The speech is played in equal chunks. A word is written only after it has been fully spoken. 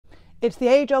It's the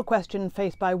age-old question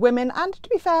faced by women and, to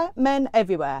be fair, men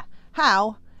everywhere.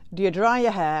 How do you dry your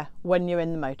hair when you're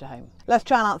in the motorhome? Let's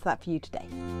try and answer that for you today.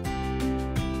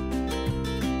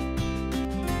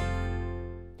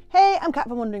 Hey, I'm Cat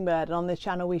from Wandering Bird, and on this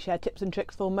channel we share tips and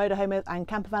tricks for motorhomers and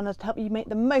campervanners to help you make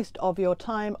the most of your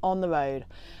time on the road.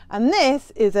 And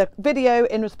this is a video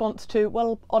in response to,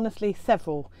 well, honestly,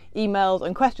 several emails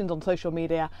and questions on social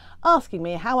media asking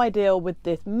me how I deal with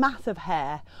this massive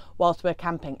hair whilst we're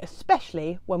camping,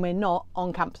 especially when we're not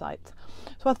on campsites.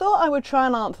 So I thought I would try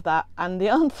and answer that, and the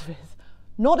answer is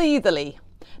not easily.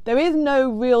 There is no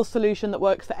real solution that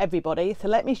works for everybody, so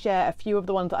let me share a few of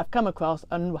the ones that I've come across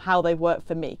and how they've worked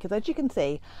for me, because as you can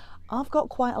see, I've got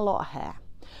quite a lot of hair.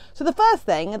 So the first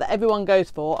thing that everyone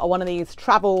goes for are one of these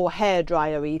travel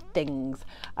hairdryer-y things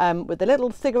with a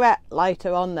little cigarette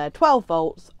lighter on there, 12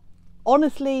 volts.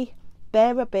 Honestly,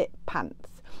 they're a bit pants.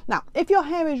 Now, if your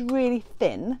hair is really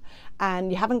thin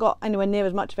and you haven't got anywhere near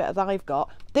as much of it as I've got,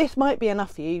 this might be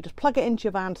enough for you. You just plug it into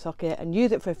your van socket and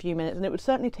use it for a few minutes, and it would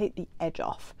certainly take the edge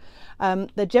off.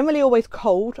 They're generally always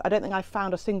cold. I don't think I've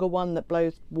found a single one that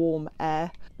blows warm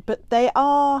air, but they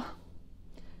are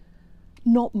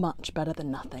not much better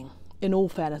than nothing. In all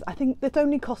fairness, I think this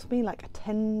only cost me like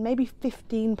 10, maybe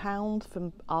 £15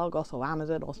 from Argos or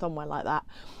Amazon or somewhere like that.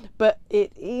 But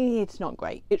it's not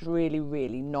great. It's really,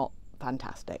 really not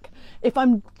fantastic. If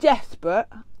I'm desperate,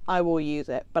 I will use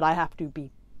it, but I have to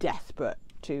be desperate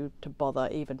to bother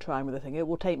even trying with the thing. It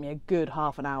will take me a good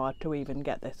half an hour to even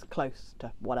get this close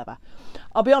to whatever.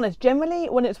 I'll be honest, generally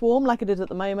when it's warm like it is at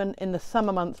the moment in the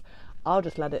summer months, I'll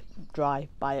just let it dry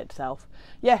by itself.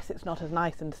 Yes, it's not as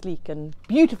nice and sleek and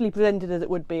beautifully presented as it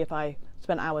would be if I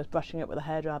spent hours brushing it with a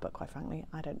hairdryer, but quite frankly,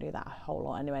 I don't do that a whole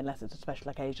lot anyway, unless it's a special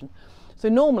occasion. So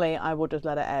normally I will just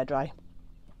let it air dry.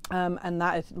 And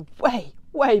that is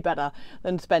way better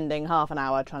than spending half an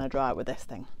hour trying to dry it with this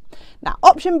thing. Now,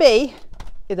 option B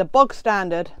is a bog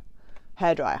standard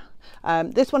hairdryer.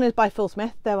 This one is by Phil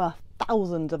Smith. There are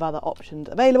thousands of other options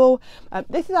available.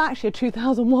 This is actually a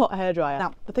 2000 watt hairdryer.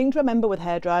 Now, the thing to remember with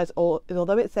hairdryers is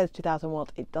although it says 2000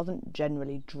 watts, it doesn't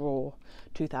generally draw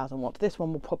 2000 watts. This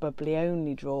one will probably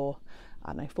only draw, I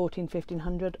don't know,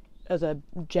 1500 as a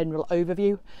general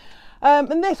overview.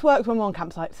 And this works when we're on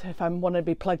campsites if I want to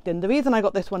be plugged in. The reason I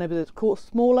got this one is it's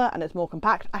smaller and it's more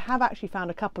compact. I have actually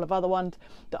found a couple of other ones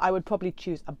that I would probably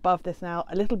choose above this now.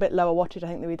 A little bit lower wattage, I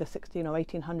think they're either 16 or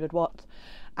 1800 watts.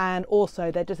 And also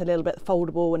they're just a little bit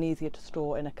foldable and easier to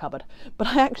store in a cupboard. But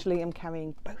I actually am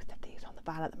carrying both of these on the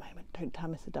van at the moment. Don't tell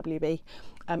Mr. WB.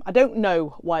 I don't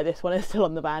know why this one is still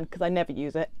on the van because I never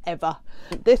use it, ever.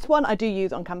 This one I do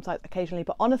use on campsites occasionally,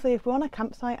 but honestly, if we're on a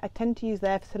campsite, I tend to use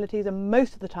their facilities, and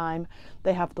most of the time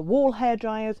they have the wall hair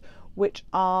dryers, which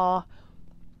are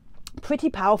pretty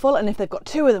powerful, and if they've got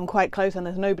two of them quite close and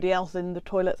there's nobody else in the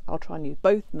toilets, I'll try and use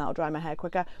both, and that'll dry my hair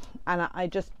quicker. And I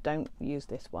just don't use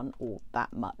this one all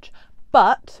that much.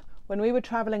 But when we were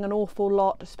traveling an awful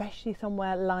lot, especially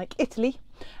somewhere like Italy,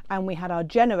 and we had our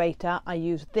generator, I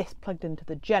used this plugged into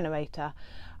the generator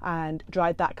and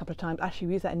dried that a couple of times. Actually,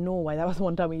 we used that in Norway. That was the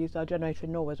one time we used our generator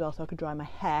in Norway as well, so I could dry my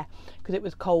hair because it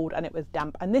was cold and it was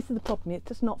damp. And this is the problem, it's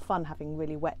just not fun having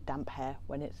really wet, damp hair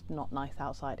when it's not nice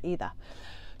outside either.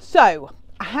 So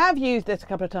I have used this a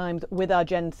couple of times with our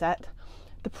gen set.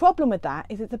 The problem with that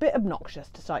is it's a bit obnoxious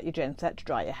to start your gen set to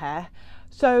dry your hair.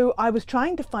 So I was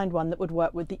trying to find one that would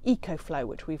work with the EcoFlow,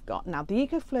 which we've got. Now, the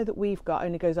EcoFlow that we've got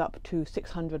only goes up to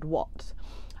 600 watts.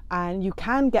 And you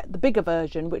can get the bigger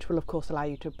version, which will of course allow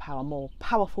you to power more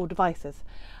powerful devices.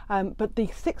 But the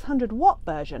 600 watt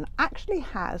version actually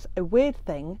has a weird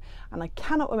thing, and I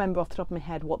cannot remember off the top of my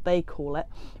head what they call it,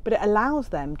 but it allows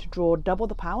them to draw double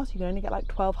the power, so you can only get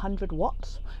like 1200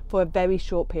 watts for a very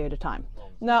short period of time.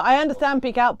 Now, I understand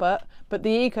peak output, but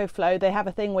the EcoFlow, they have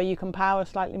a thing where you can power a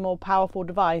slightly more powerful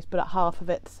device, but at half of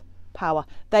its power.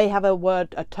 They have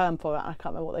a term for it, and I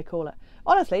can't remember what they call it.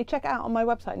 Honestly, check it out on my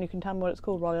website and you can tell me what it's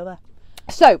called while you're there.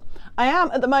 So I am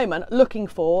at the moment looking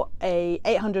for a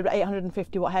 800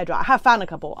 850 watt hairdryer. I have found a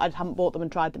couple, I haven't bought them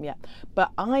and tried them yet, but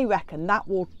I reckon that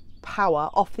will power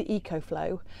off the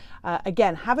EcoFlow.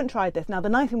 Again, haven't tried this. Now, the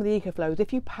nice thing with the EcoFlow is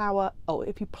if you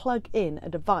plug in a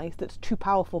device that's too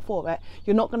powerful for it,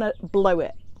 you're not going to blow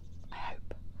it, I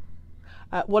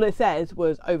hope. What it says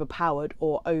was overpowered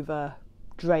or over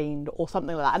drained or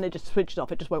something like that, and it just switches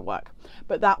off. It just won't work.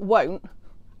 But that won't,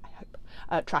 I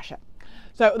hope, trash it.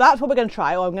 So that's what we're going to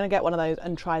try, or I'm going to get one of those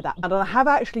and try that. And I have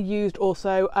actually used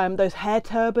also those hair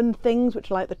turban things,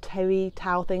 which are like the terry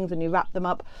towel things, and you wrap them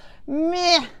up.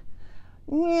 Meh.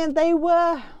 Yeah, they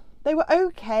were They were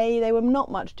okay. They were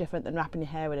not much different than wrapping your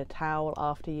hair in a towel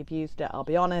after you've used it, I'll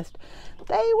be honest.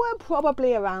 They were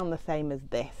probably around the same as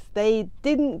this. They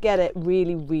didn't get it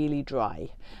really, really dry.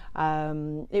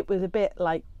 It was a bit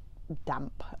like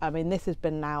damp. I mean, this has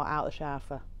been now out of the shower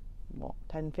for what,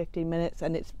 10-15 minutes,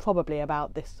 and it's probably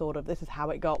about this is how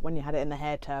it got when you had it in the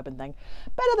hair turban thing.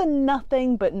 Better than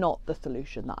nothing, but not the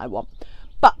solution that I want.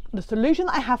 But the solution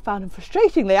that I have found, and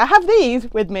frustratingly, I have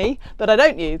these with me that I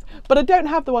don't use, but I don't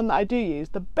have the one that I do use.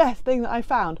 The best thing that I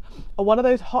found are one of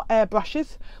those hot air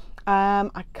brushes.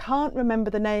 I can't remember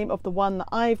the name of the one that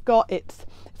I've got. It's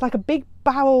like a big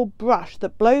barrel brush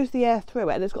that blows the air through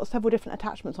it, and it's got several different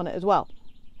attachments on it as well.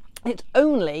 It's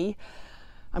only,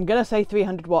 I'm going to say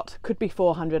 300 watts, could be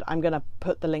 400. I'm going to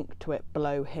put the link to it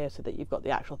below here so that you've got the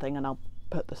actual thing, and I'll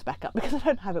put the spec up because I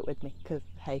don't have it with me, because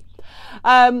hey.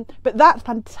 But that's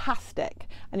fantastic,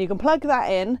 and you can plug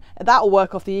that in. That will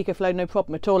work off the EcoFlow, no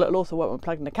problem at all. It'll also work when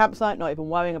plugged in a campsite, not even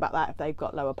worrying about that if they've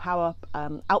got lower power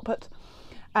output.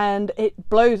 And it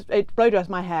blow dries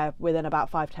my hair within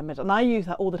about 5-10 minutes, and I use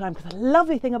that all the time because the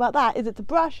lovely thing about that is it's a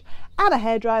brush and a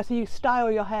hairdryer, so you style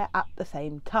your hair at the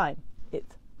same time.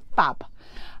 It's fab.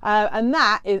 And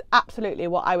that is absolutely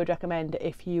what I would recommend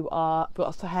if you are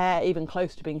got hair even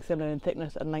close to being similar in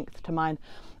thickness and length to mine.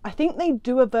 I think they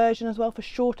do a version as well for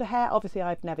shorter hair. Obviously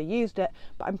I've never used it,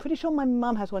 but I'm pretty sure my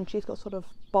mum has one. She's got sort of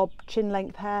bob chin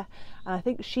length hair, and I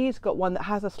think she's got one that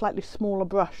has a slightly smaller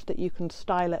brush that you can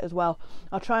style it as well.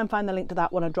 I'll try and find the link to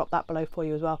that one and drop that below for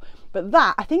you as well. But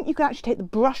that, I think you can actually take the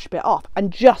brush bit off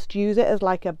and just use it as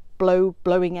like a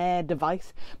blowing air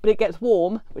device, but it gets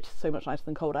warm, which is so much nicer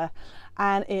than cold air,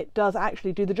 and it does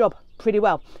actually do the job pretty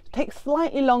well. It takes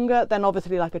slightly longer than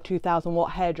obviously like a 2000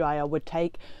 watt hairdryer would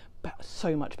take, but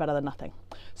so much better than nothing.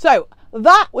 So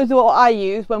that was what I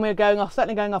use when we were going off,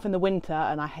 certainly going off in the winter,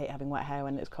 and I hate having wet hair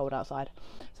when it's cold outside.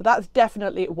 So that's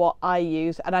definitely what I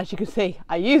use, and as you can see,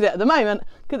 I use it at the moment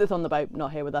because it's on the boat,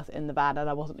 not here with us in the van, and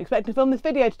I wasn't expecting to film this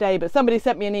video today, but somebody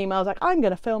sent me an email, I was like, I'm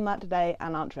going to film that today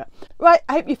and answer it. Right,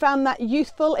 I hope you found that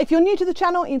useful. If you're new to the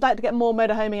channel and you'd like to get more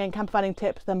motorhoming and campervanning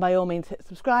tips, then by all means hit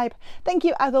subscribe. Thank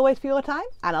you as always for your time,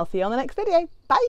 and I'll see you on the next video.